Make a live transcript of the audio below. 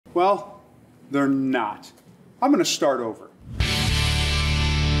Well, they're not. I'm going to start over.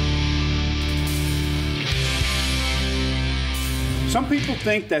 Some people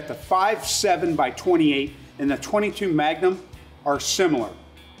think that the 5.7x28 and the 22 Magnum are similar.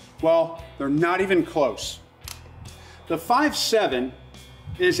 Well, they're not even close. The 5.7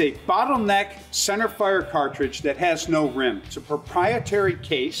 is a bottleneck centerfire cartridge that has no rim. It's a proprietary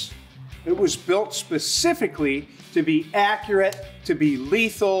case. It was built specifically to be accurate, to be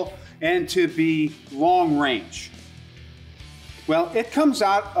lethal, and to be long range. Well, it comes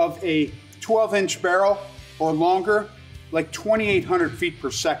out of a 12-inch barrel or longer, like 2,800 feet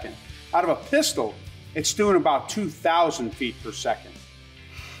per second. Out of a pistol, it's doing about 2,000 feet per second.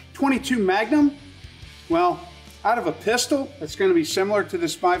 22 Magnum, well, out of a pistol, it's going to be similar to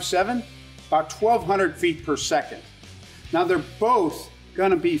this 5.7, about 1,200 feet per second. Now they're both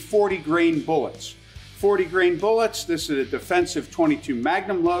going to be 40 grain bullets. 40 grain bullets, this is a defensive 22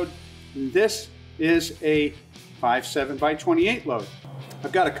 Magnum load, and this is a 5.7x28 load.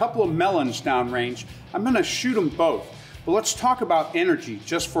 I've got a couple of melons downrange. I'm going to shoot them both, but let's talk about energy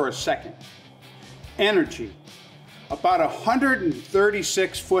just for a second. Energy, about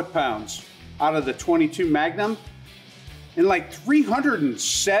 136 foot-pounds out of the 22 Magnum, and like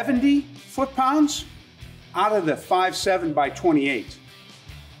 370 foot-pounds out of the 5.7x28.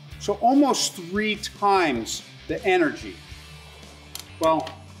 So almost 3 times the energy. Well,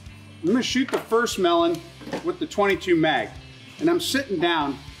 I'm gonna shoot the first melon with the 22 mag. And I'm sitting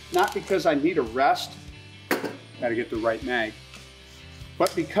down, not because I need a rest, gotta get the right mag,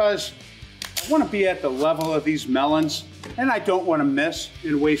 but because I wanna be at the level of these melons and I don't wanna miss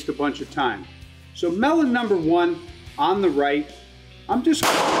and waste a bunch of time. So melon number 1 on the right, I'm just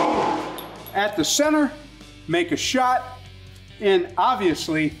gonna aim at the center, make a shot, and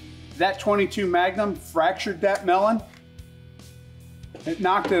obviously that 22 Magnum fractured that melon. It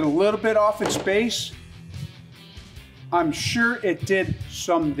knocked it a little bit off its base. I'm sure it did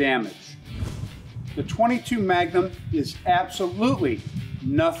some damage. The 22 Magnum is absolutely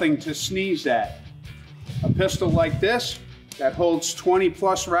nothing to sneeze at. A pistol like this that holds 20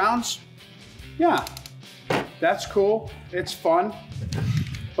 plus rounds, yeah, that's cool, it's fun.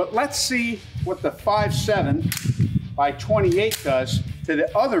 But let's see what the 5.7x28 does to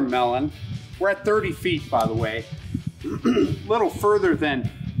the other melon. We're at 30 feet, by the way. A little further than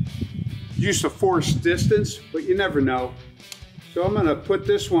use of force distance, but you never know. So I'm gonna put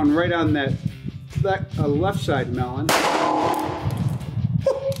this one right on that left side melon.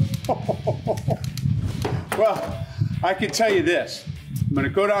 Well, I can tell you this. I'm gonna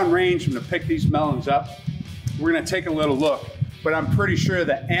go down range, I'm gonna pick these melons up. We're gonna take a little look, but I'm pretty sure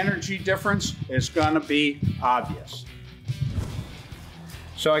the energy difference is gonna be obvious.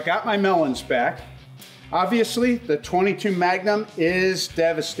 So I got my melons back. Obviously, the 22 Magnum is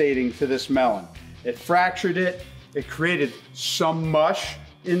devastating to this melon. It fractured it, it created some mush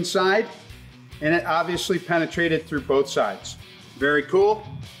inside, and it obviously penetrated through both sides. Very cool.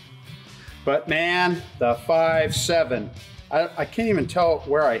 But man, the 5.7, I can't even tell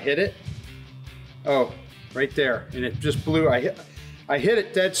where I hit it. Oh, right there, and it just blew. I hit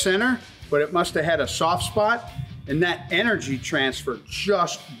it dead center, but it must have had a soft spot, and that energy transfer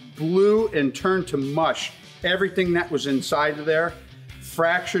just blew and turned to mush. Everything that was inside of there,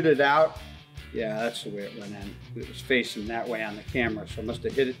 fractured it out. Yeah, that's the way it went in. It was facing that way on the camera, so I must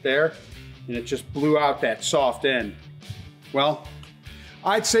have hit it there, and it just blew out that soft end. Well,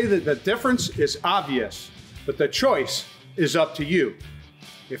 I'd say that the difference is obvious, but the choice is up to you.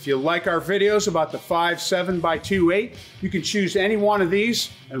 If you like our videos about the 5.7x28, you can choose any one of these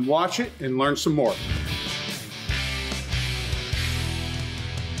and watch it and learn some more.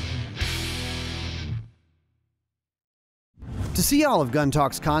 To see all of Gun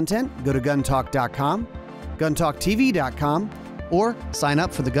Talk's content, go to guntalk.com, guntalktv.com, or sign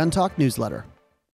up for the Gun Talk newsletter.